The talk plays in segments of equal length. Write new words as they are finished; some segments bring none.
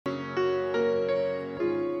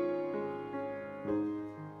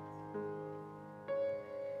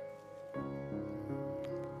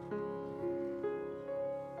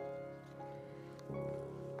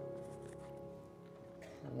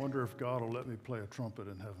wonder if God will let me play a trumpet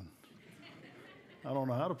in heaven. I don't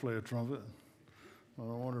know how to play a trumpet. I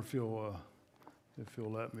wonder if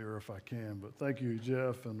he'll let me or if I can. But thank you,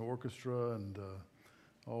 Jeff and the orchestra, and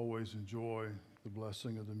always enjoy the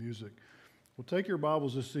blessing of the music. Well, take your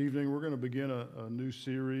Bibles this evening. We're going to begin a new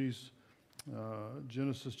series,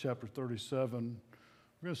 Genesis chapter 37.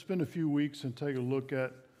 We're going to spend a few weeks and take a look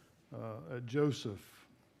at Joseph,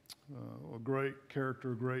 a great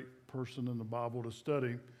character, a great person in the Bible to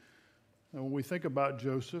study. And when we think about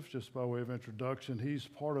Joseph, just by way of introduction, he's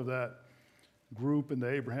part of that group in the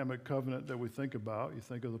Abrahamic covenant that we think about. You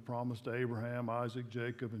think of the promise to Abraham, Isaac,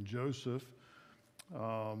 Jacob, and Joseph.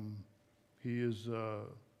 He's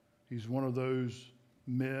one of those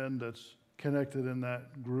men that's connected in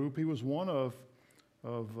that group. He was one of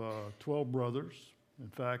 12 brothers. In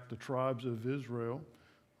fact, the tribes of Israel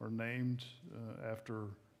are named after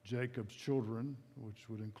Jacob's children, which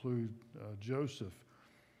would include Joseph.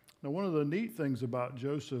 Now, one of the neat things about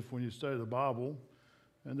Joseph when you study the Bible,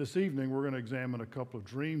 and this evening we're going to examine a couple of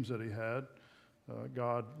dreams that he had,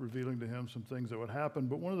 God revealing to him some things that would happen.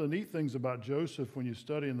 But one of the neat things about Joseph when you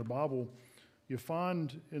study in the Bible, you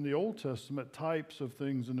find in the Old Testament types of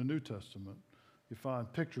things in the New Testament. You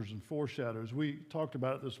find pictures and foreshadows. We talked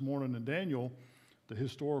about it this morning in Daniel, the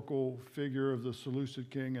historical figure of the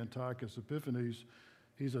Seleucid king Antiochus Epiphanes.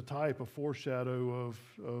 He's a type, a foreshadow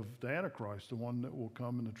of the Antichrist, the one that will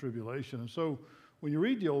come in the tribulation. And so when you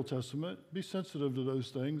read the Old Testament, be sensitive to those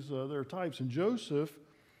things. There are types. And Joseph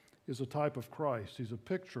is a type of Christ. He's a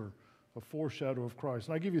picture, a foreshadow of Christ.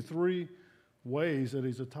 And I give you three ways that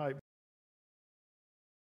he's a type.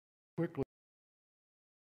 Quickly.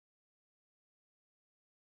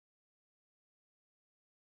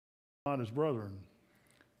 Find his brethren.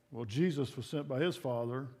 Well, Jesus was sent by his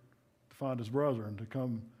Father to find his brethren, to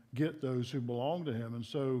come get those who belong to him. And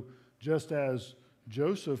so just as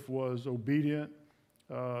Joseph was obedient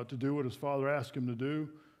to do what his father asked him to do,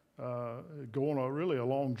 go on a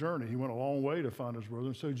long journey. He went a long way to find his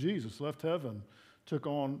brethren. So Jesus left heaven, took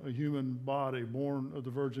on a human body, born of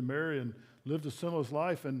the Virgin Mary, and lived a sinless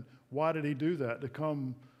life. And why did he do that? To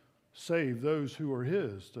come save those who are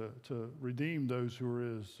his, to redeem those who are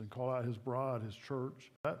his, and call out his bride, his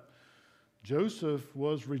church. Joseph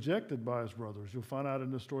was rejected by his brothers. You'll find out in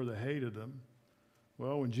the story they hated him.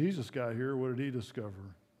 Well, when Jesus got here, what did he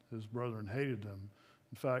discover? His brethren hated him.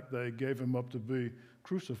 In fact, they gave him up to be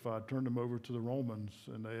crucified, turned him over to the Romans,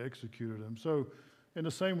 and they executed him. So in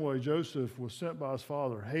the same way, Joseph was sent by his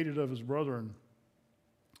father, hated of his brethren.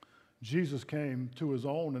 Jesus came to his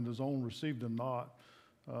own, and his own received him not.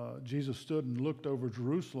 Jesus stood and looked over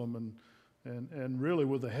Jerusalem and really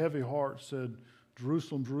with a heavy heart said,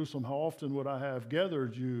 Jerusalem, Jerusalem, how often would I have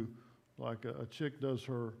gathered you like a chick does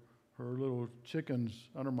her little chickens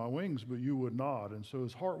under my wings, but you would not. And so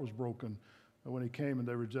his heart was broken when he came and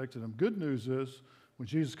they rejected him. Good news is when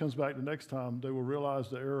Jesus comes back the next time, they will realize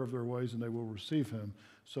the error of their ways and they will receive him.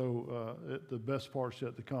 So the best part's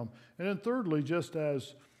yet to come. And then thirdly, just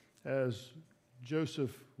as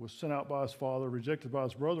Joseph was sent out by his father, rejected by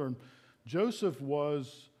his brethren, Joseph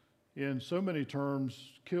was in so many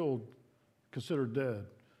terms killed, considered dead.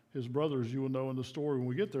 His brothers, you will know in the story, when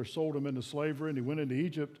we get there, sold him into slavery, and he went into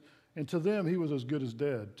Egypt. And to them, he was as good as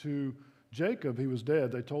dead. To Jacob, he was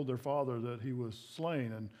dead. They told their father that he was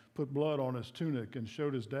slain and put blood on his tunic and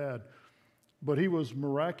showed his dad. But he was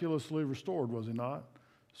miraculously restored, was he not?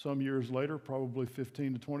 Some years later, probably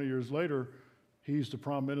 15 to 20 years later, he's the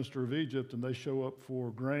prime minister of Egypt, and they show up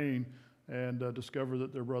for grain and discover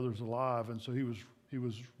that their brother's alive. And so he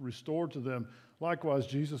was restored to them. Likewise,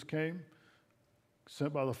 Jesus came,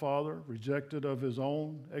 sent by the Father, rejected of his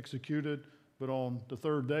own, executed, but on the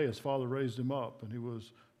third day his Father raised him up, and he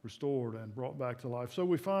was restored and brought back to life. So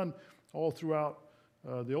we find all throughout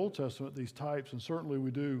the Old Testament these types, and certainly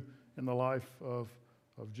we do in the life of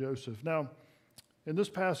Joseph. Now, in this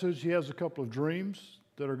passage, he has a couple of dreams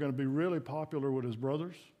that are going to be really popular with his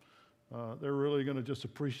brothers. They're really going to just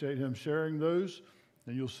appreciate him sharing those,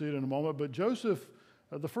 and you'll see it in a moment. But Joseph,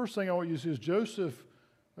 the first thing I want you to see is Joseph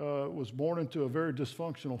was born into a very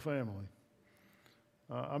dysfunctional family.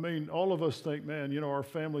 I mean, all of us think, man, our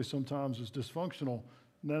family sometimes is dysfunctional.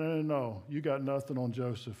 No. You got nothing on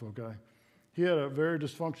Joseph, okay? He had a very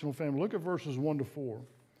dysfunctional family. Look at verses 1 to 4.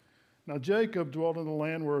 Now, Jacob dwelt in the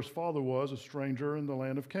land where his father was, a stranger in the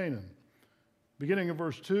land of Canaan. Beginning in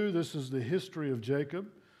verse 2, this is the history of Jacob.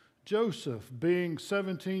 Joseph, being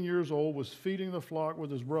 17 years old, was feeding the flock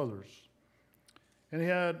with his brothers. And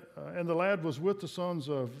the lad was with the sons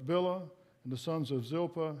of Bilhah and the sons of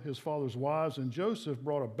Zilpah, his father's wives, and Joseph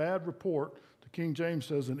brought a bad report, the King James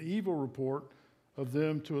says, an evil report of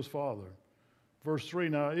them to his father. Verse 3,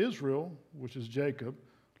 now Israel, which is Jacob,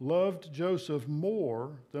 loved Joseph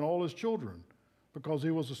more than all his children, because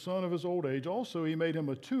he was the son of his old age. Also, he made him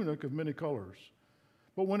a tunic of many colors.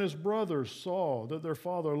 But when his brothers saw that their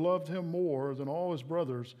father loved him more than all his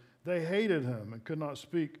brothers, they hated him and could not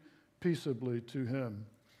speak peaceably to him.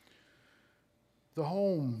 The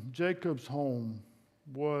home, Jacob's home,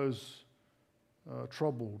 was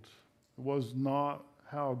troubled. It was not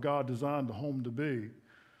how God designed the home to be.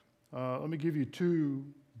 Let me give you two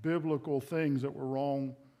biblical things that were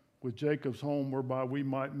wrong with Jacob's home, whereby we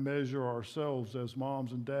might measure ourselves as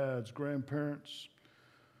moms and dads, grandparents.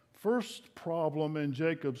 First problem in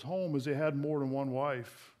Jacob's home is he had more than one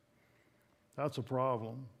wife. That's a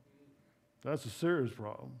problem. That's a serious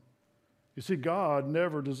problem. You see, God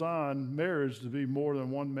never designed marriage to be more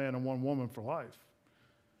than one man and one woman for life.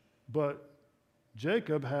 But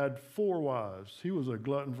Jacob had 4 wives. He was a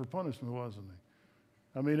glutton for punishment, wasn't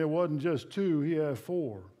he? I mean, it wasn't just 2, he had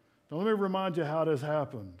 4. Now, let me remind you how this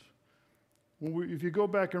happened. If you go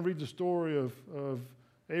back and read the story of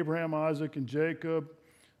Abraham, Isaac, and Jacob,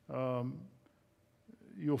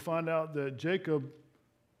 you'll find out that Jacob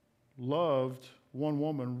loved one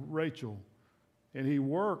woman, Rachel, and he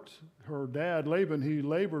worked her dad, Laban, he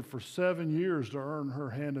labored for 7 years to earn her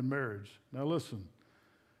hand in marriage. Now listen,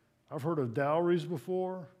 I've heard of dowries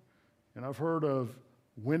before, and I've heard of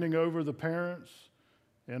winning over the parents,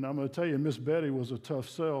 and I'm going to tell you, Miss Betty was a tough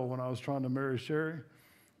sell when I was trying to marry Sherry.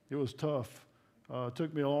 It was tough. It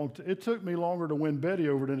took me longer to win Betty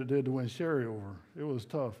over than it did to win Sherry over. It was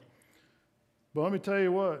tough. But let me tell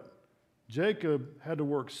you what, Jacob had to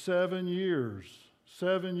work 7 years,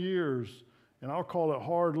 and I'll call it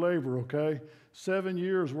hard labor, okay? 7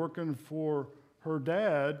 years working for her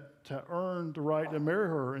dad to earn the right to marry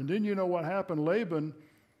her. And then you know what happened? Laban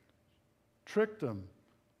tricked him.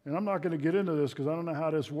 And I'm not going to get into this because I don't know how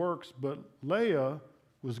this works, but Leah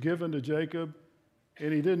was given to Jacob,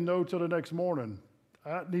 and he didn't know till the next morning.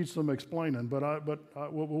 That needs some explaining, but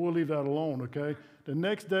we'll leave that alone, okay? The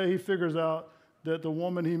next day he figures out that the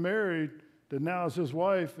woman he married, that now is his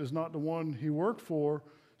wife, is not the one he worked for.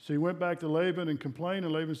 So he went back to Laban and complained,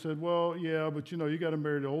 and Laban said, well, yeah, but you got to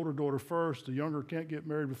marry the older daughter first. The younger can't get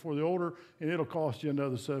married before the older, and it'll cost you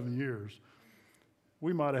another 7 years.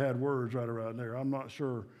 We might have had words right around there. I'm not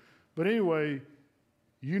sure. But anyway,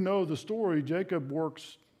 you know the story. Jacob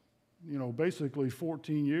works, basically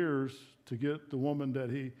 14 years to get the woman that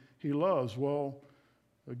he loves. Well,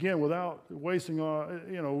 again, without wasting,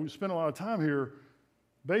 we spent a lot of time here.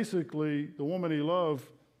 Basically, the woman he loved,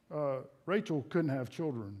 Rachel, couldn't have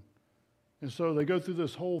children. And so they go through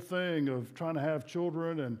this whole thing of trying to have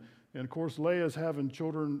children, and of course, Leah's having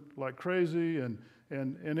children like crazy, and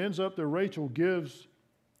ends up that Rachel gives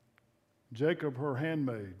Jacob her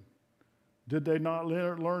handmaid. Did they not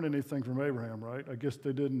learn anything from Abraham, right? I guess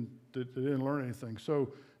they didn't learn anything.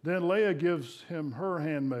 So then Leah gives him her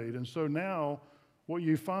handmaid. And so now what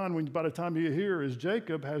you find by the time you get here is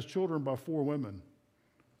Jacob has children by 4 women.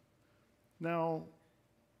 Now,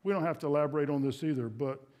 we don't have to elaborate on this either,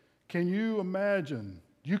 but can you imagine,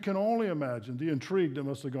 you can only imagine the intrigue that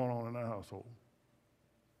must have gone on in that household.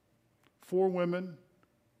 4 women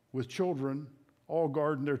with children all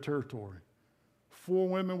guarding their territory. 4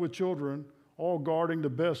 women with children all guarding the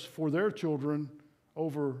best for their children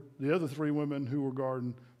over the other 3 women who were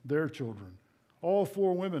guarding their children. All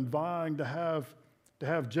 4 women vying to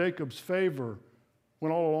have Jacob's favor,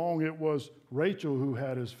 when all along it was Rachel who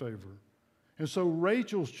had his favor. And so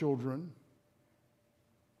Rachel's children,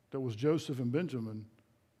 that was Joseph and Benjamin,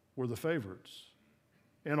 were the favorites.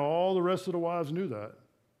 And all the rest of the wives knew that.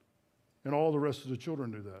 And all the rest of the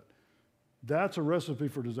children knew that. That's a recipe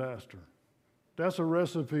for disaster. That's a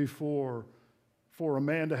recipe for a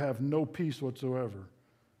man to have no peace whatsoever.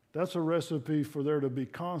 That's a recipe for there to be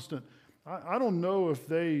constant. I don't know if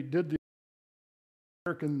they did the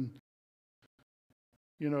American,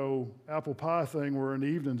 apple pie thing where in the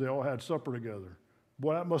evenings they all had supper together.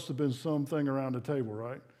 Boy, that must have been something around the table,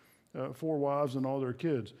 right? 4 wives and all their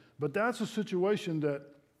kids. But that's a situation that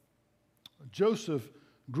Joseph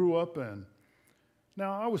grew up in.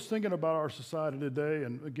 Now, I was thinking about our society today,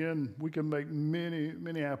 and again, we can make many,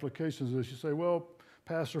 many applications of this. You say, well,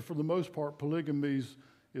 Pastor, for the most part, polygamy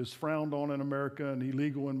is frowned on in America and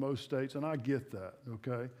illegal in most states, and I get that,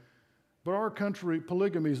 okay? But our country,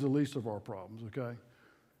 polygamy is the least of our problems, okay?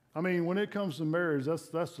 I mean, when it comes to marriage, that's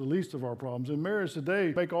the least of our problems. In marriage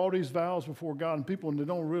today, make all these vows before God and people, and they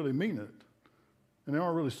don't really mean it, and they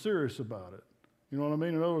aren't really serious about it. You know what I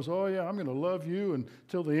mean? In other words, oh yeah, I'm going to love you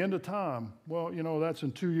until the end of time. Well, that's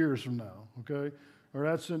in 2 years from now, okay? Or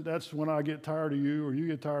that's when I get tired of you, or you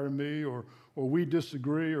get tired of me, or we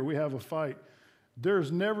disagree, or we have a fight.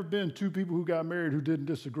 there's never been two people who got married who didn't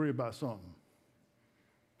disagree about something.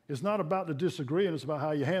 It's not about the disagreeing, it's about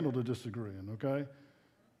how you handle the disagreeing, okay?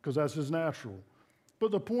 Because that's just natural.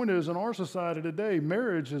 But the point is, in our society today,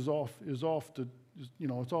 marriage is off the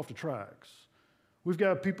tracks. We've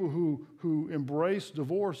got people who embrace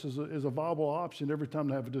divorce as a viable option every time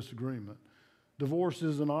they have a disagreement. Divorce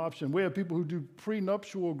is an option. We have people who do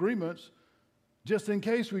prenuptial agreements just in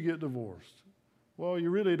case we get divorced. Well, you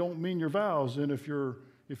really don't mean your vows, and if you're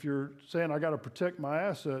saying I got to protect my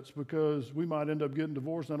assets because we might end up getting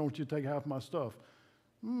divorced and I don't want you to take half my stuff,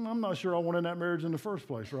 I'm not sure I want in that marriage in the first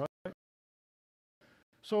place, right?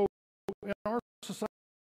 So in our society,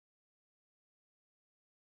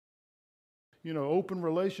 open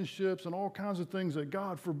relationships and all kinds of things that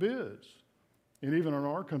God forbids. And even in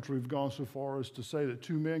our country, we've gone so far as to say that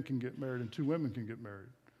two men can get married and two women can get married.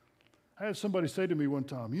 I had somebody say to me one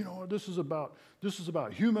time, this is about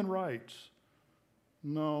human rights.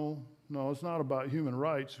 No, it's not about human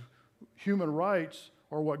rights. Human rights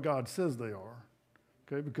are what God says they are,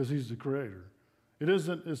 okay, because he's the creator. It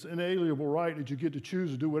isn't this inalienable right that you get to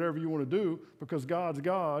choose to do whatever you want to do because God's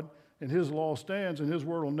God and his law stands and his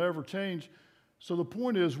word will never change. So the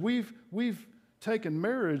point is we've taken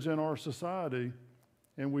marriage in our society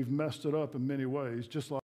and we've messed it up in many ways,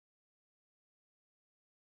 just like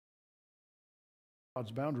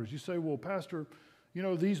God's boundaries. You say, well, Pastor,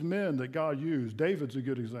 these men that God used, David's a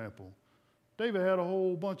good example. David had a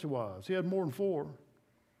whole bunch of wives. He had more than 4.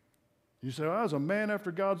 You say, well, I was a man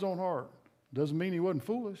after God's own heart. Doesn't mean he wasn't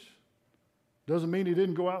foolish. Doesn't mean he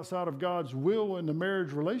didn't go outside of God's will in the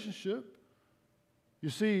marriage relationship. You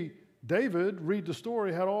see, David, read the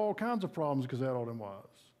story, had all kinds of problems because he had all them wives.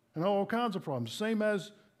 And all kinds of problems, same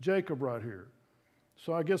as Jacob right here.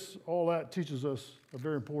 So I guess all that teaches us a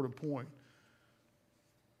very important point.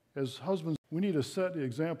 As husbands, we need to set the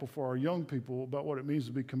example for our young people about what it means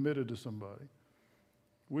to be committed to somebody.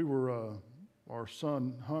 We were, our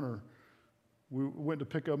son, Hunter, we went to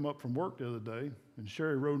pick him up from work the other day, and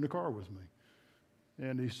Sherry rode in the car with me.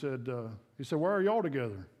 And he said, why are y'all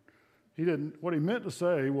together? What he meant to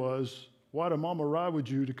say was, why did Mama ride with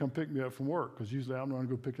you to come pick me up from work? Because usually I'm going to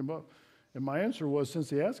go pick him up. And my answer was, since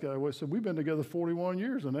he asked that, I said, we've been together 41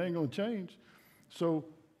 years, and they ain't going to change. So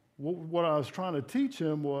what I was trying to teach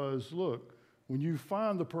him was, look, when you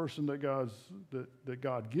find the person that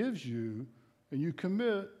God gives you, and you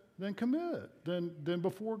commit, then commit. Then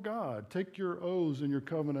before God, take your oaths and your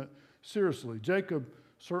covenant seriously. Jacob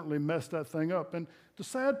certainly messed that thing up. And the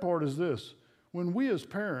sad part is this. When we as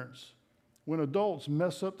parents, when adults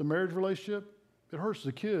mess up the marriage relationship, it hurts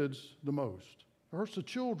the kids the most. It hurts the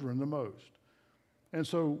children the most. And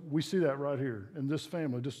so we see that right here in this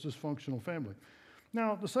family, this dysfunctional family.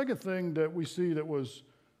 Now, the second thing that we see that was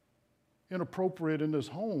inappropriate in this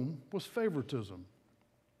home was favoritism.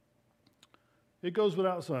 It goes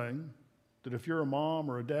without saying that if you're a mom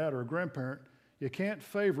or a dad or a grandparent, you can't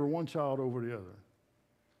favor one child over the other.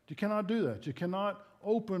 You cannot do that. You cannot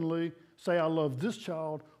openly say, I love this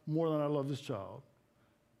child more than I love this child.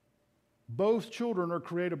 Both children are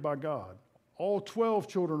created by God. All 12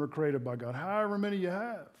 children are created by God, however many you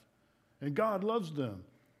have. And God loves them.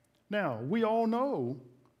 Now, we all know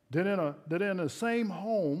that in the same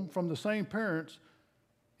home from the same parents,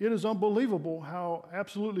 it is unbelievable how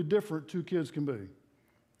absolutely different two kids can be,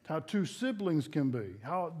 how two siblings can be,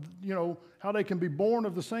 how they can be born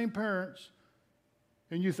of the same parents,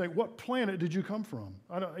 and you think, what planet did you come from?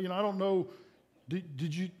 I don't know.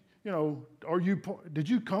 Did you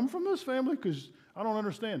come from this family? Because I don't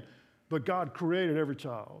understand. But God created every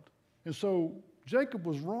child, and so Jacob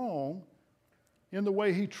was wrong in the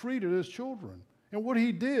way he treated his children, and what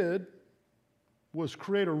he did was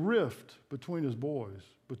create a rift between his boys,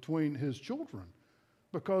 between his children,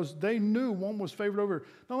 because they knew one was favored over.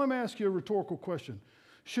 Now let me ask you a rhetorical question.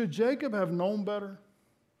 Should Jacob have known better?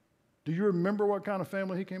 Do you remember what kind of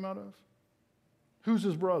family he came out of? Who's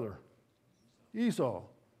his brother? Esau.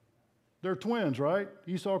 They're twins, right?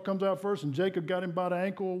 Esau comes out first, and Jacob got him by the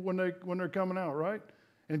ankle when they're coming out, right?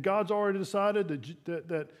 And God's already decided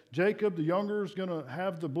that Jacob, the younger, is going to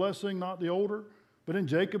have the blessing, not the older. But then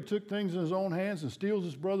Jacob took things in his own hands and steals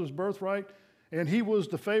his brother's birthright. And he was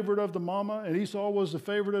the favorite of the mama, and Esau was the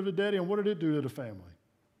favorite of the daddy. And what did it do to the family?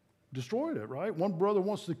 Destroyed it, right? One brother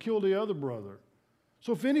wants to kill the other brother.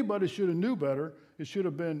 So if anybody should have knew better, it should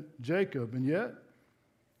have been Jacob. And yet,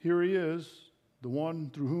 here he is, the one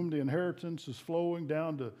through whom the inheritance is flowing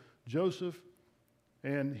down to Joseph,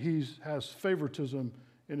 and he has favoritism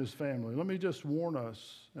in his family. Let me just warn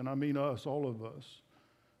us, and I mean us, all of us,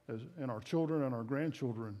 and our children and our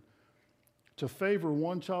grandchildren, to favor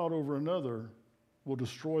one child over another will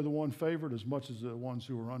destroy the one favored as much as the ones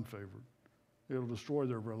who are unfavored. It'll destroy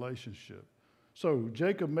their relationship. So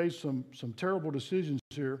Jacob made some terrible decisions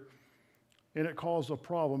here, and it caused a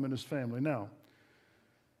problem in his family. Now,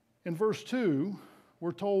 in verse 2,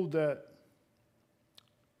 we're told that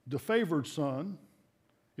the favored son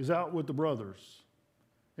is out with the brothers.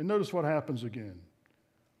 And notice what happens again.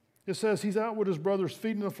 It says he's out with his brothers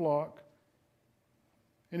feeding the flock,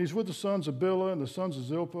 and he's with the sons of Bilhah and the sons of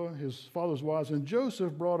Zilpah, his father's wives. And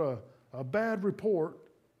Joseph brought a bad report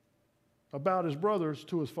about his brothers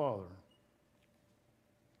to his father.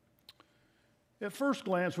 At first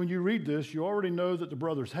glance, when you read this, you already know that the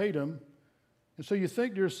brothers hate him. And so you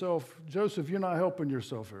think to yourself, Joseph, you're not helping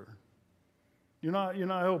yourself here. You're not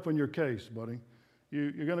helping your case, buddy.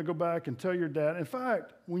 You're going to go back and tell your dad. In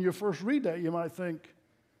fact, when you first read that, you might think,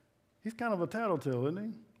 he's kind of a tattletale, isn't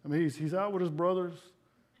he? I mean, he's out with his brothers.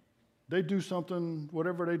 They do something,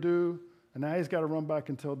 whatever they do, and now he's got to run back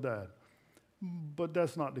and tell dad. But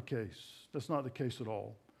that's not the case. That's not the case at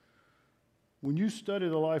all. When you study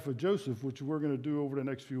the life of Joseph, which we're going to do over the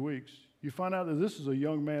next few weeks, you find out that this is a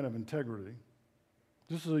young man of integrity.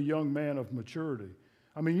 This is a young man of maturity.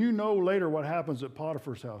 I mean, you know later what happens at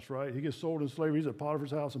Potiphar's house, right? He gets sold into slavery. He's at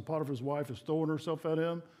Potiphar's house, and Potiphar's wife is throwing herself at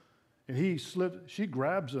him. And she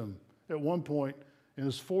grabs him at one point and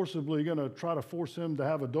is forcibly going to try to force him to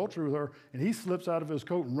have adultery with her, and he slips out of his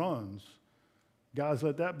coat and runs. Guys,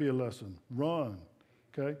 let that be a lesson. Run,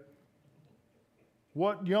 okay?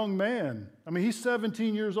 What young man? I mean, he's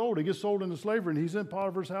 17 years old. He gets sold into slavery, and he's in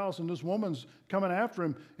Potiphar's house, and this woman's coming after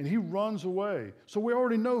him, and he runs away. So we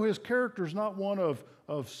already know his character is not one of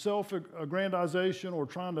self-aggrandization or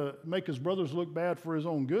trying to make his brothers look bad for his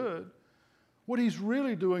own good. What he's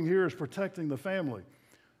really doing here is protecting the family.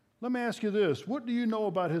 Let me ask you this. What do you know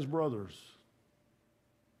about his brothers?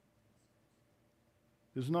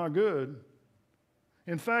 It's not good.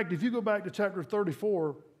 In fact, if you go back to chapter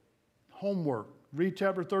 34, homework. Read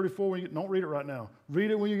chapter 34. Don't read it right now.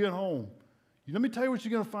 Read it when you get home. Let me tell you what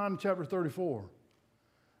you're going to find in chapter 34.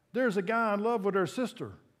 There's a guy in love with their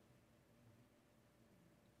sister,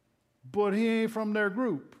 but he ain't from their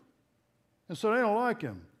group. And so they don't like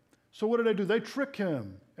him. So what do? They trick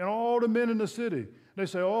him and all the men in the city. They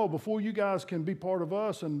say, oh, before you guys can be part of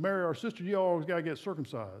us and marry our sister, you all got to get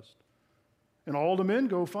circumcised. And all the men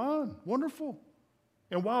go, fine, wonderful.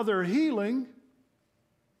 And while they're healing,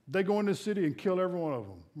 they go into the city and kill every one of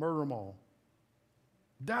them, murder them all.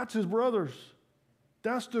 That's his brothers.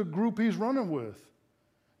 That's the group he's running with.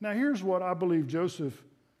 Now, here's what I believe Joseph,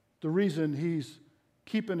 the reason he's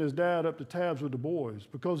keeping his dad up to tabs with the boys,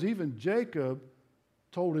 because even Jacob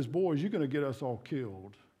told his boys, you're going to get us all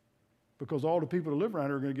killed, because all the people that live around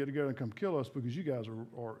here are going to get together and come kill us because you guys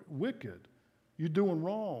are wicked. You're doing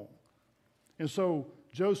wrong. And so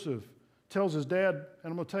Joseph tells his dad,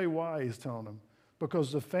 and I'm going to tell you why he's telling him,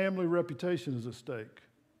 because the family reputation is at stake.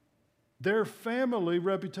 Their family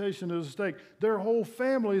reputation is at stake. Their whole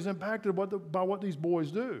family is impacted by what these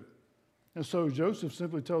boys do. And so Joseph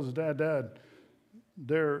simply tells his dad,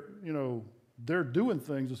 they're doing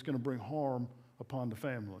things that's going to bring harm upon the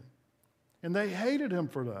family. And they hated him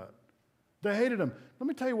for that. They hated him. Let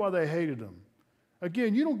me tell you why they hated him.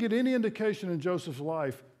 Again, you don't get any indication in Joseph's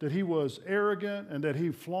life that he was arrogant and that he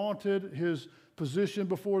flaunted his position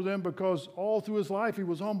before them, because all through his life he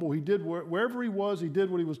was humble. He did wherever he was, he did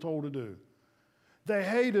what he was told to do. They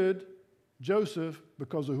hated Joseph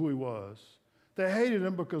because of who he was. They hated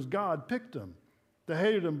him because God picked him. They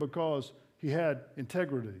hated him because he had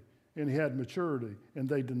integrity and he had maturity, and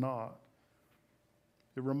they did not.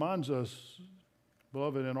 It reminds us,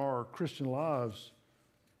 beloved, in our Christian lives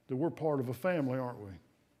that we're part of a family, aren't we?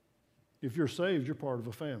 If you're saved, you're part of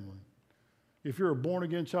a family. If you're a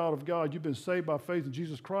born-again child of God, you've been saved by faith in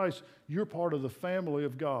Jesus Christ, you're part of the family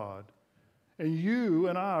of God. And you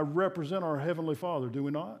and I represent our Heavenly Father, do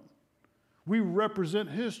we not? We represent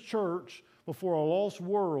His church before a lost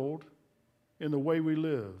world in the way we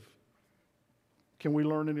live. Can we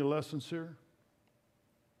learn any lessons here?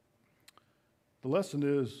 The lesson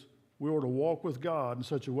is we ought to walk with God in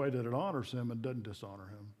such a way that it honors Him and doesn't dishonor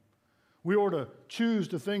Him. We ought to choose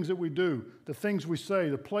the things that we do, the things we say,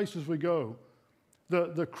 the places we go,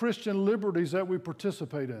 the Christian liberties that we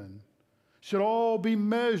participate in should all be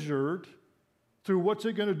measured through what's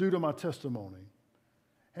it going to do to my testimony.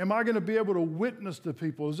 Am I going to be able to witness to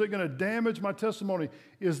people? Is it going to damage my testimony?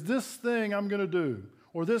 Is this thing I'm going to do,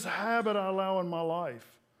 or this habit I allow in my life,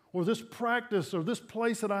 or this practice, or this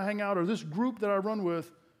place that I hang out, or this group that I run with,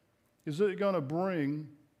 is it going to bring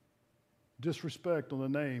disrespect on the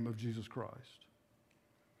name of Jesus Christ?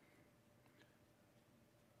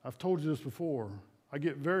 I've told you this before. I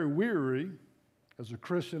get very weary as a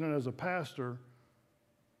Christian and as a pastor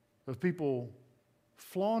of people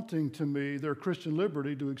flaunting to me their Christian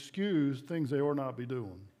liberty to excuse things they ought not be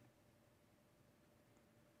doing.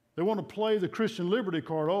 They want to play the Christian liberty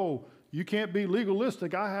card. Oh, you can't be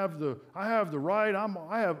legalistic. I have the right.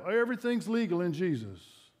 Everything's legal in Jesus.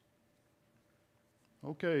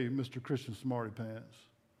 Okay, Mr. Christian Smarty Pants.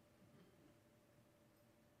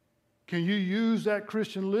 Can you use that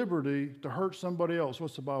Christian liberty to hurt somebody else?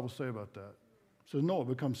 What's the Bible say about that? It says, no, it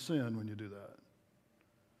becomes sin when you do that.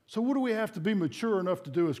 So what do we have to be mature enough to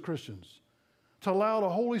do as Christians? To allow the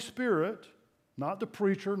Holy Spirit, not the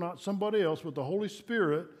preacher, not somebody else, but the Holy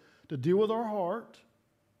Spirit to deal with our heart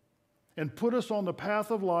and put us on the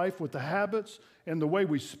path of life with the habits and the way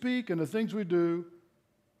we speak and the things we do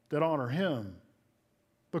that honor Him.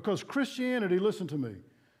 Because Christianity, listen to me,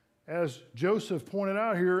 as Joseph pointed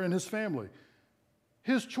out here in his family,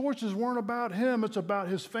 his choices weren't about him, it's about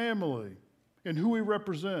his family and who he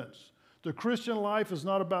represents. The Christian life is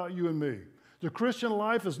not about you and me. The Christian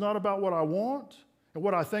life is not about what I want and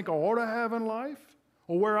what I think I ought to have in life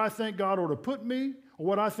or where I think God ought to put me or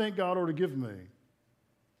what I think God ought to give me.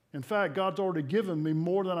 In fact, God's already given me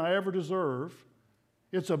more than I ever deserve.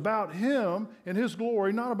 It's about Him and His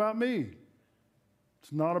glory, not about me.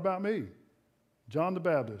 It's not about me. John the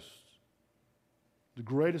Baptist, the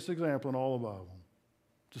greatest example in all the Bible.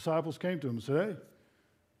 Disciples came to him and said, hey,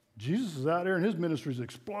 Jesus is out there and His ministry is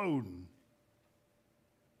exploding.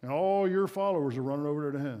 And all your followers are running over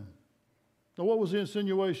there to Him. Now, what was the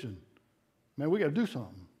insinuation? Man, we got to do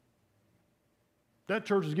something. That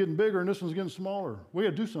church is getting bigger and this one's getting smaller. We got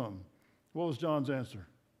to do something. What was John's answer?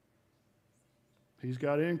 He's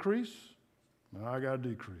got to increase, and I got to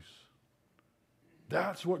decrease.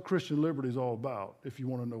 That's what Christian liberty is all about, if you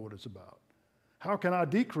want to know what it's about. How can I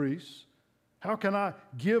decrease? How can I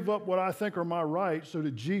give up what I think are my rights so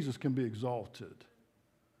that Jesus can be exalted?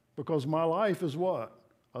 Because my life is what?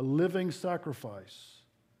 A living sacrifice,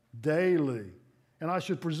 daily. And I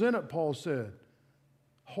should present it, Paul said,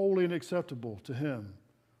 holy and acceptable to Him.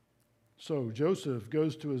 So Joseph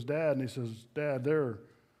goes to his dad and he says, Dad,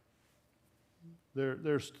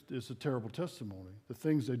 it's a terrible testimony. The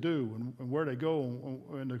things they do and where they go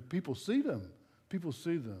and the people see them. People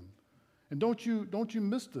see them. And don't you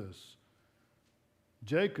miss this.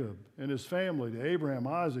 Jacob and his family, Abraham,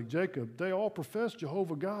 Isaac, Jacob, they all profess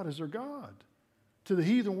Jehovah God as their God to the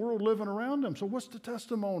heathen world living around them. So what's the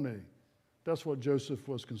testimony? That's what Joseph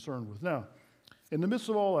was concerned with. Now, in the midst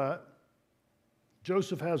of all that,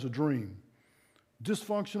 Joseph has a dream.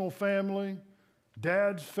 Dysfunctional family,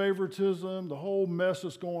 dad's favoritism, the whole mess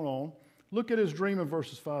that's going on. Look at his dream in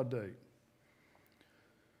verses 5 to 8.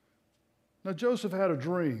 Now, Joseph had a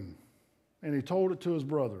dream, and he told it to his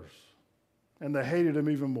brothers, and they hated him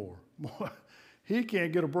even more. He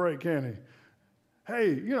can't get a break, can he? Hey,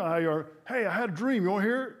 you know how you are. Hey, I had a dream. You want to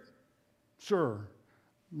hear it? Sure.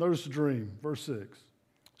 Notice the dream, verse 6.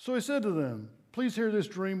 So he said to them, please hear this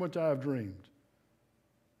dream which I have dreamed.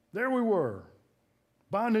 There we were,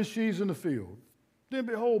 binding sheaves in the field. Then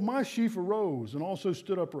behold, my sheaf arose and also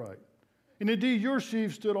stood upright. And indeed, your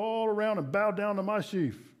sheaf stood all around and bowed down to my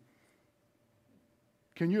sheaf.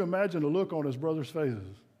 Can you imagine the look on his brothers'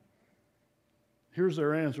 faces? Here's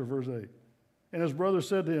their answer, verse 8. And his brother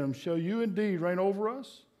said to him, shall you indeed reign over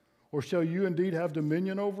us? Or shall you indeed have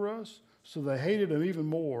dominion over us? So they hated him even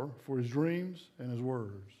more for his dreams and his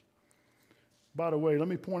words. By the way, let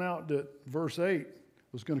me point out that verse 8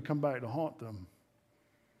 was going to come back to haunt them.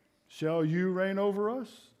 Shall you reign over us?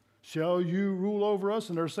 Shall you rule over us?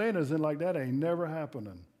 And they're saying as in like that ain't never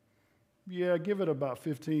happening. Yeah, give it about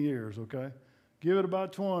 15 years, okay? Give it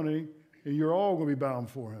about 20, and you're all going to be bound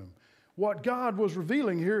for him. What God was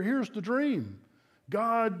revealing here, here's the dream.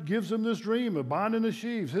 God gives him this dream of binding the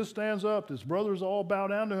sheaves. His stands up. His brothers all bow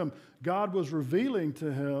down to him. God was revealing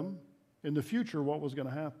to him in the future what was going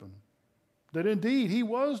to happen. That indeed he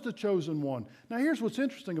was the chosen one. Now here's what's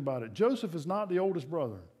interesting about it. Joseph is not the oldest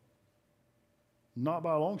brother. Not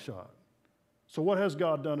by a long shot. So what has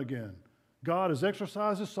God done again? God has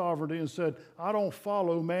exercised his sovereignty and said, I don't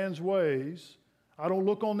follow man's ways. I don't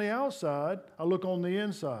look on the outside. I look on the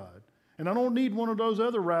inside. And I don't need one of those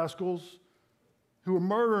other rascals who are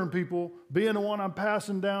murdering people being the one I'm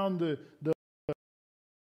passing down the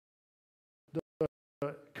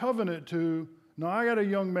covenant to. Now, I got a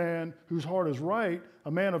young man whose heart is right,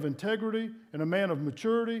 a man of integrity and a man of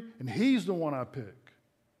maturity, and he's the one I pick.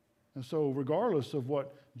 And so regardless of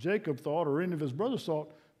what Jacob thought or any of his brothers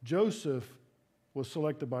thought, Joseph was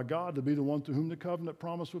selected by God to be the one through whom the covenant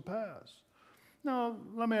promise would pass. Now,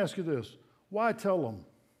 let me ask you this. Why tell them?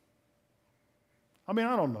 I mean,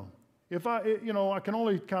 I don't know. I can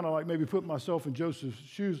only kind of like maybe put myself in Joseph's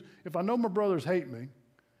shoes. If I know my brothers hate me,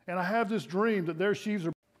 and I have this dream that their sheaves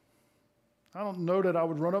are, I don't know that I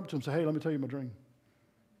would run up to them and say, hey, let me tell you my dream.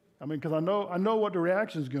 I mean, because I know what the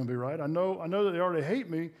reaction is going to be, right? I know that they already hate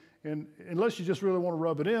me, and unless you just really want to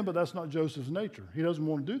rub it in, but that's not Joseph's nature. He doesn't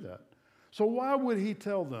want to do that. So why would he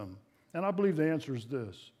tell them? And I believe the answer is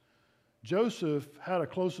this. Joseph had a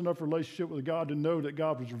close enough relationship with God to know that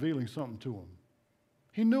God was revealing something to him.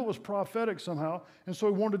 He knew it was prophetic somehow, and so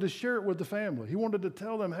he wanted to share it with the family. He wanted to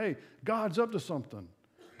tell them, hey, God's up to something.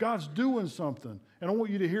 God's doing something, and I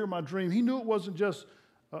want you to hear my dream. He knew it wasn't just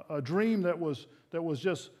a dream that was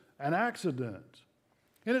just an accident.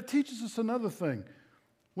 And it teaches us another thing.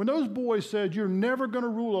 When those boys said, you're never going to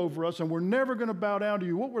rule over us and we're never going to bow down to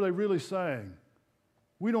you, what were they really saying?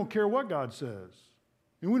 We don't care what God says.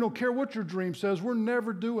 And we don't care what your dream says. We're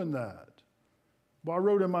never doing that. Well, I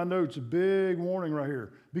wrote in my notes a big warning right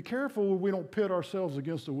here. Be careful we don't pit ourselves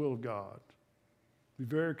against the will of God. Be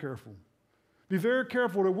very careful. Be very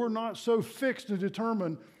careful that we're not so fixed and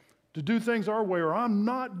determined to do things our way, or I'm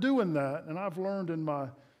not doing that. And I've learned in my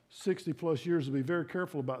 60 plus years to be very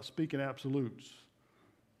careful about speaking absolutes,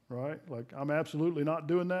 right? Like, I'm absolutely not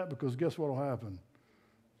doing that, because guess what will happen?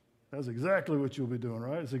 That's exactly what you'll be doing,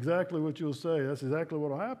 right? It's exactly what you'll say. That's exactly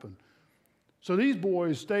what will happen. So these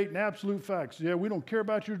boys stating absolute facts. Yeah, we don't care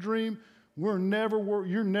about your dream. You're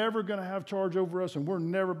never going to have charge over us, and we're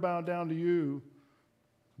never bound down to you.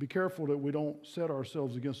 Be careful that we don't set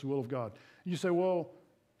ourselves against the will of God. You say, well,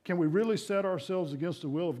 can we really set ourselves against the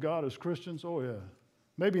will of God as Christians? Oh, yeah.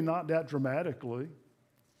 Maybe not that dramatically.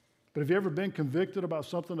 But have you ever been convicted about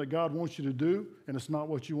something that God wants you to do, and it's not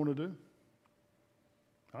what you want to do?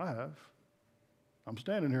 I have. I'm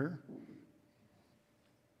standing here.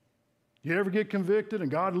 You ever get convicted and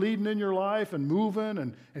God leading in your life and moving,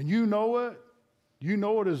 and you know it? You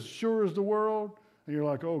know it as sure as the world, and you're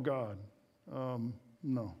like, oh, God,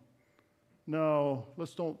 no,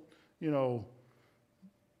 let's don't,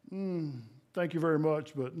 thank you very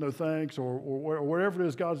much, but no thanks, or whatever it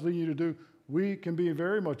is God's leading you to do. We can be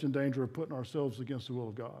very much in danger of putting ourselves against the will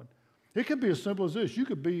of God. It could be as simple as this. You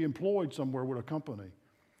could be employed somewhere with a company,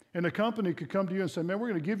 and the company could come to you and say, man, we're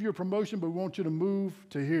going to give you a promotion, but we want you to move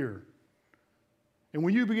to here. And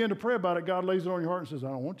when you begin to pray about it, God lays it on your heart and says, I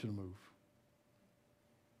don't want you to move.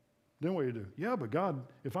 Then what do you do? Yeah, but God,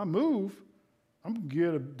 if I move, I'm going to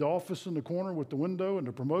get the office in the corner with the window and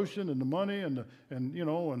the promotion and the money and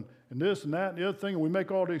this and that and the other thing, and we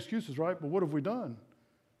make all the excuses, right? But what have we done?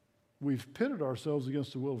 We've pitted ourselves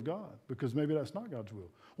against the will of God, because maybe that's not God's will.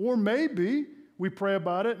 Or maybe we pray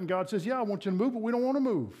about it and God says, yeah, I want you to move, but we don't want to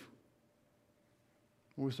move.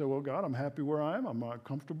 And we say, well, God, I'm happy where I am. I'm not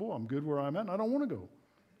comfortable. I'm good where I'm at, and I don't want to go.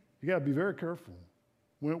 You got to be very careful.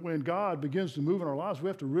 When God begins to move in our lives, we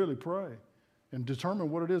have to really pray and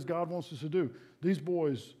determine what it is God wants us to do. These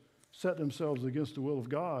boys set themselves against the will of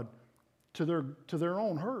God to their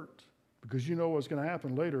own hurt, because you know what's going to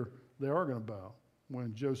happen later. They are going to bow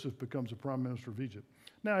when Joseph becomes the prime minister of Egypt.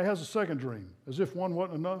 Now, he has a second dream. As if one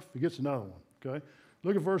wasn't enough, he gets another one, okay?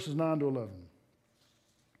 Look at verses 9 to 11.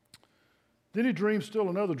 Then he dreamed still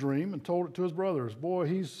another dream and told it to his brothers.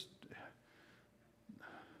 Boy,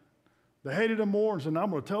 they hated him more and said, I'm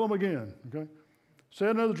going to tell him again, okay? Said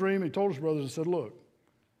another dream. He told his brothers and said, look,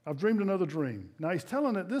 I've dreamed another dream. Now, he's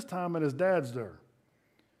telling it this time, and his dad's there.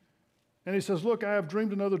 And he says, look, I have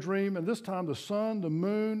dreamed another dream, and this time the sun, the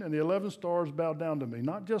moon, and the 11 stars bowed down to me.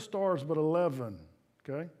 Not just stars, but 11,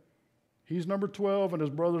 okay? He's number 12, and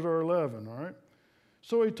his brothers are 11, all right?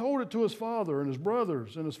 So he told it to his father and his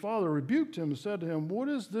brothers, and his father rebuked him and said to him, what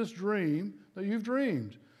is this dream that you've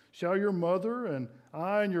dreamed? Shall your mother and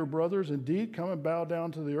I and your brothers indeed come and bow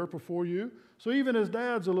down to the earth before you? So even his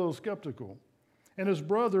dad's a little skeptical. And his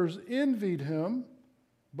brothers envied him,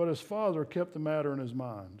 but his father kept the matter in his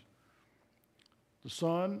mind. The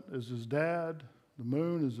sun is his dad, the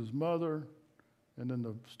moon is his mother, and then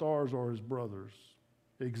the stars are his brothers.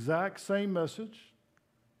 Exact same message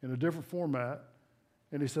in a different format.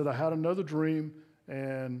 And he said, I had another dream,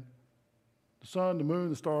 and the sun, the moon,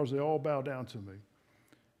 the stars, they all bow down to me.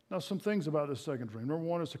 Now, some things about this second dream. Number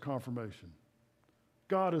one, it's a confirmation.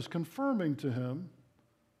 God is confirming to him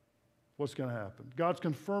what's going to happen. God's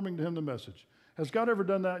confirming to him the message. Has God ever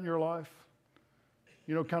done that in your life?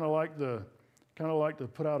 Kind of like the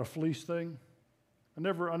put out a fleece thing. I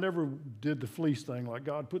never did the fleece thing, like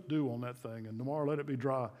God put dew on that thing and tomorrow let it be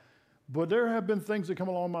dry. But there have been things that come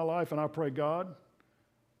along in my life, and I pray, God,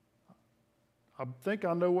 I think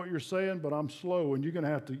I know what you're saying, but I'm slow, and you're gonna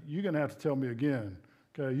have to tell me again.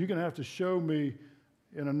 Okay, you're gonna have to show me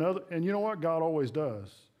in another. And you know what? God always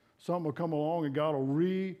does. Something will come along and God will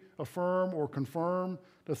reaffirm or confirm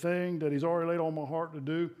the thing that he's already laid on my heart to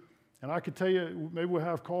do. And I could tell you, maybe we'll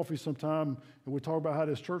have coffee sometime and we'll talk about how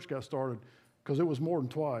this church got started, because it was more than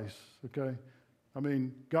twice, okay? I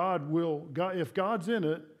mean, God, if God's in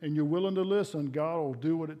it and you're willing to listen, God will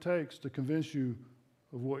do what it takes to convince you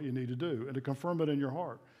of what you need to do and to confirm it in your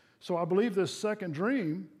heart. So I believe this second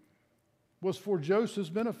dream was for Joseph's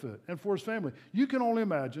benefit and for his family. You can only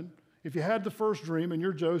imagine, if you had the first dream and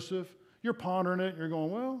you're Joseph, you're pondering it, and you're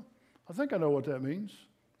going, well, I think I know what that means.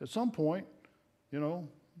 At some point, you know,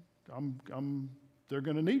 they're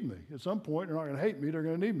going to need me. At some point, they're not going to hate me, they're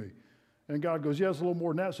going to need me. And God goes, yes, a little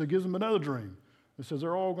more than that. So he gives them another dream. It says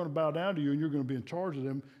they're all going to bow down to you, and you're going to be in charge of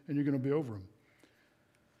them, and you're going to be over them.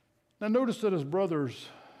 Now notice that his brothers,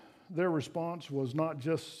 their response was not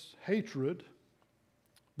just hatred,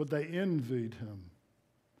 but they envied him.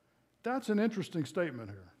 That's an interesting statement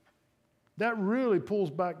here. That really pulls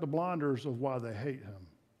back the blinders of why they hate him.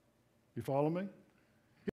 You follow me?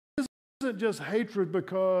 It isn't just hatred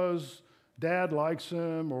because Dad likes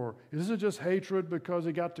him, or it isn't just hatred because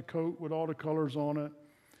he got the coat with all the colors on it.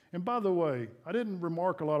 And by the way, I didn't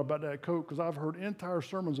remark a lot about that coat because I've heard entire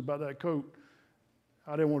sermons about that coat.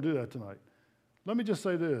 I didn't want to do that tonight. Let me just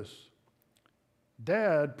say this.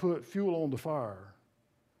 Dad put fuel on the fire.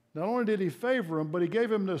 Not only did he favor him, but he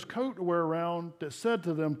gave him this coat to wear around that said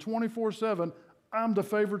to them 24/7, I'm the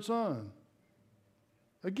favored son.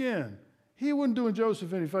 Again, he wasn't doing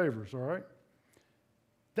Joseph any favors, all right?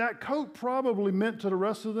 That coat probably meant to the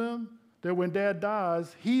rest of them that when Dad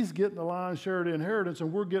dies, he's getting the lion's share of the inheritance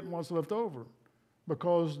and we're getting what's left over.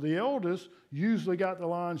 Because the eldest usually got the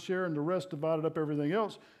lion's share and the rest divided up everything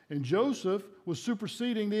else. And Joseph was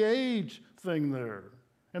superseding the age thing there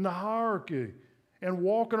and the hierarchy and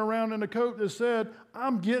walking around in a coat that said,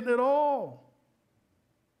 I'm getting it all.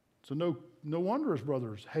 So no wonder his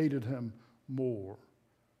brothers hated him more.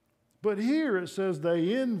 But here it says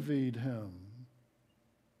they envied him.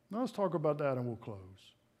 Now let's talk about that and we'll close.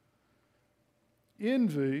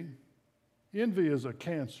 Envy is a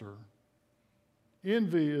cancer.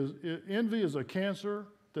 Envy is a cancer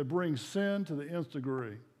that brings sin to the nth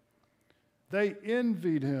degree. They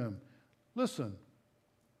envied him. Listen,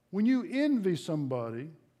 when you envy somebody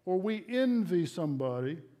or we envy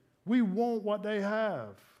somebody, we want what they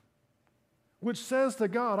have, which says to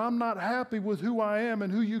God, I'm not happy with who I am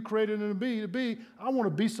and who you created me to be. I want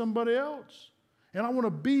to be somebody else, and I want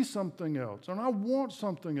to be something else, and I want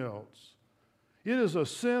something else. It is a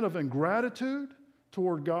sin of ingratitude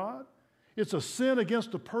toward God. It's a sin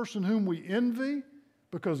against the person whom we envy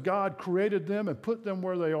because God created them and put them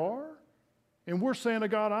where they are. And we're saying to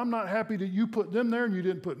God, I'm not happy that you put them there and you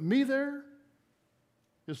didn't put me there.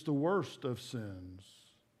 It's the worst of sins.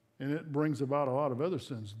 And it brings about a lot of other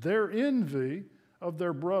sins. Their envy of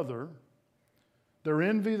their brother, their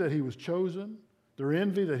envy that he was chosen, their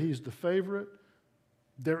envy that he's the favorite,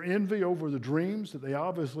 their envy over the dreams that they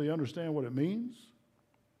obviously understand what it means,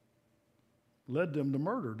 led them to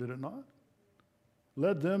murder, did it not?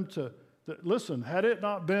 Led them to, listen, had it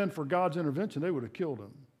not been for God's intervention, they would have killed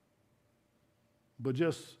him. But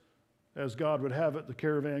just as God would have it, the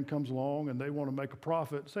caravan comes along and they want to make a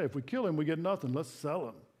profit. Say, if we kill him, we get nothing. Let's sell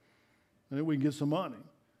him. And then we can get some money.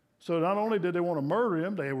 So not only did they want to murder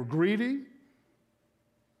him, they were greedy.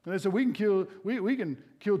 And they said, we can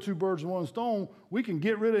kill two birds with one stone. We can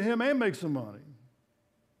get rid of him and make some money.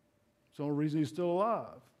 It's the only reason he's still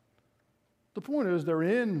alive. The point is their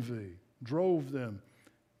envy drove them.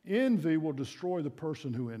 Envy will destroy the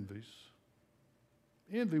person who envies.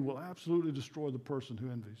 Envy will absolutely destroy the person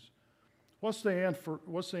who envies. What's the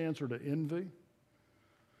answer to envy?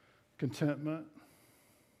 Contentment.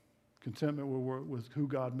 Contentment with who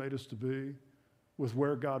God made us to be, with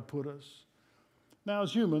where God put us. Now,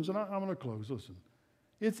 as humans, and I'm going to close, listen,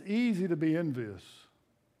 it's easy to be envious.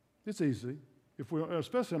 It's easy,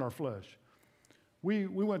 especially in our flesh. We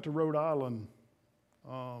went to Rhode Island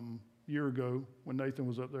a year ago when Nathan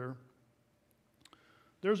was up there.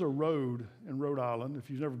 There's a road in Rhode Island,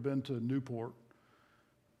 if you've never been to Newport,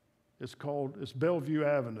 it's Bellevue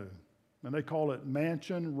Avenue, and they call it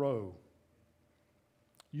Mansion Row.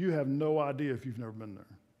 You have no idea if you've never been there.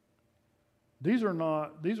 These are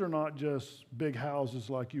not just big houses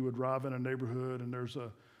like you would drive in a neighborhood and there's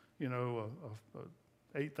a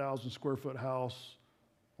 8,000 square foot house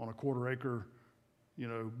on a quarter acre,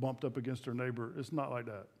 bumped up against their neighbor. It's not like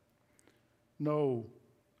that. No,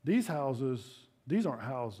 these aren't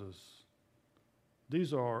houses.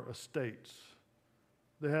 These are estates.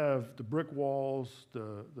 They have the brick walls,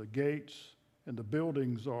 the gates, and the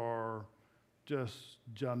buildings are just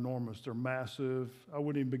ginormous. They're massive. I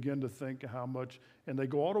wouldn't even begin to think how much. And they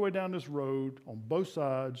go all the way down this road on both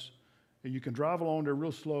sides, and you can drive along there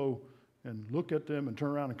real slow and look at them and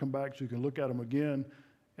turn around and come back so you can look at them again,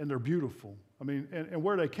 and they're beautiful. I mean, and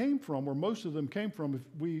where they came from, where most of them came from, if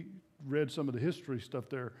we read some of the history stuff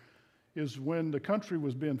there, is when the country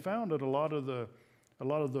was being founded, a lot of the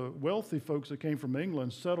wealthy folks that came from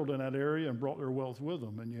England settled in that area and brought their wealth with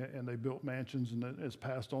them, and they built mansions, and it's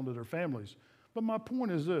passed on to their families. But my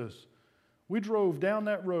point is this. We drove down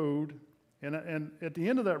that road, and at the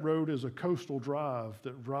end of that road is a coastal drive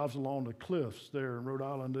that drives along the cliffs there in Rhode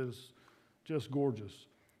Island. It's just gorgeous.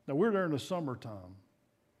 Now, we're there in the summertime.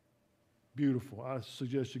 Beautiful. I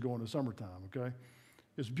suggest you go in the summertime, okay?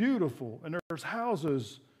 It's beautiful, and there's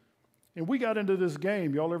houses. And we got into this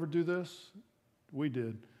game. Y'all ever do this? We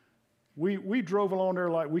did. We drove along there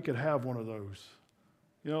like we could have one of those.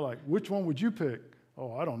 You know, like, which one would you pick?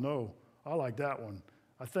 Oh, I don't know. I like that one.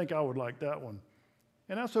 I think I would like that one.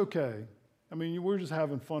 And that's okay. I mean, we're just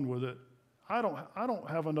having fun with it. I don't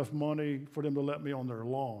have enough money for them to let me on their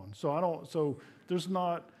lawn. So there's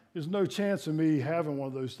no chance of me having one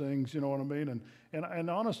of those things, you know what I mean? And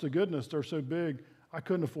honest to goodness, they're so big, I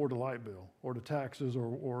couldn't afford the light bill or the taxes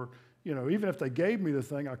or you know, even if they gave me the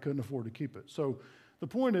thing, I couldn't afford to keep it. So the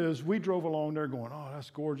point is, we drove along there going, oh, that's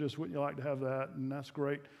gorgeous. Wouldn't you like to have that? And that's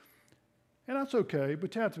great. And that's okay,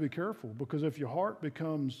 but you have to be careful, because if your heart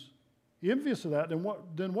becomes envious of that,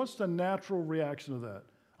 then what's the natural reaction of that?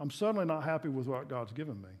 I'm suddenly not happy with what God's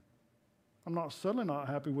given me. I'm suddenly not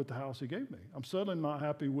happy with the house He gave me. I'm suddenly not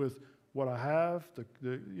happy with what I have,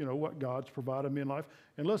 you know, what God's provided me in life.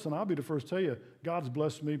 And listen, I'll be the first to tell you, God's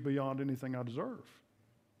blessed me beyond anything I deserve.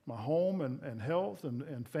 My home and health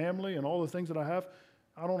and family and all the things that I have.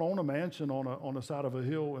 I don't own a mansion on the side of a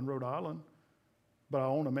hill in Rhode Island, but I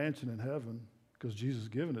own a mansion in heaven because Jesus has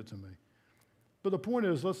given it to me. But the point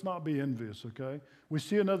is, let's not be envious, okay? We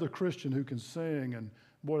see another Christian who can sing, and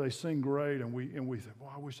boy, they sing great, and we think,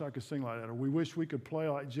 well, I wish I could sing like that, or we wish we could play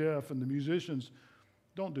like Jeff and the musicians.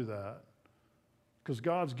 Don't do that, because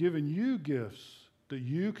God's given you gifts that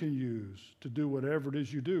you can use to do whatever it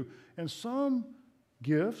is you do. And some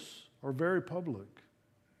gifts are very public,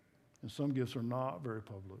 and some gifts are not very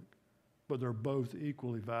public, but they're both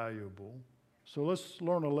equally valuable. So let's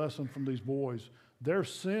learn a lesson from these boys. Their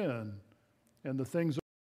sin and the things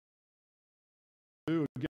they do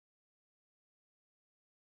against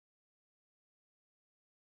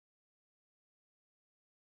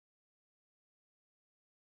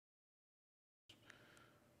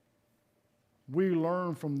we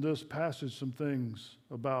learn from this passage some things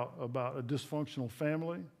about a dysfunctional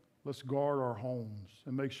family. Let's guard our homes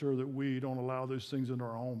and make sure that we don't allow those things into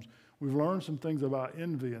our homes. We've learned some things about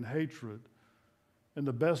envy and hatred. And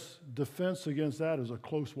the best defense against that is a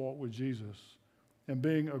close walk with Jesus and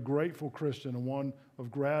being a grateful Christian and one of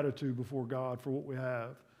gratitude before God for what we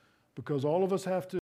have. Because all of us have to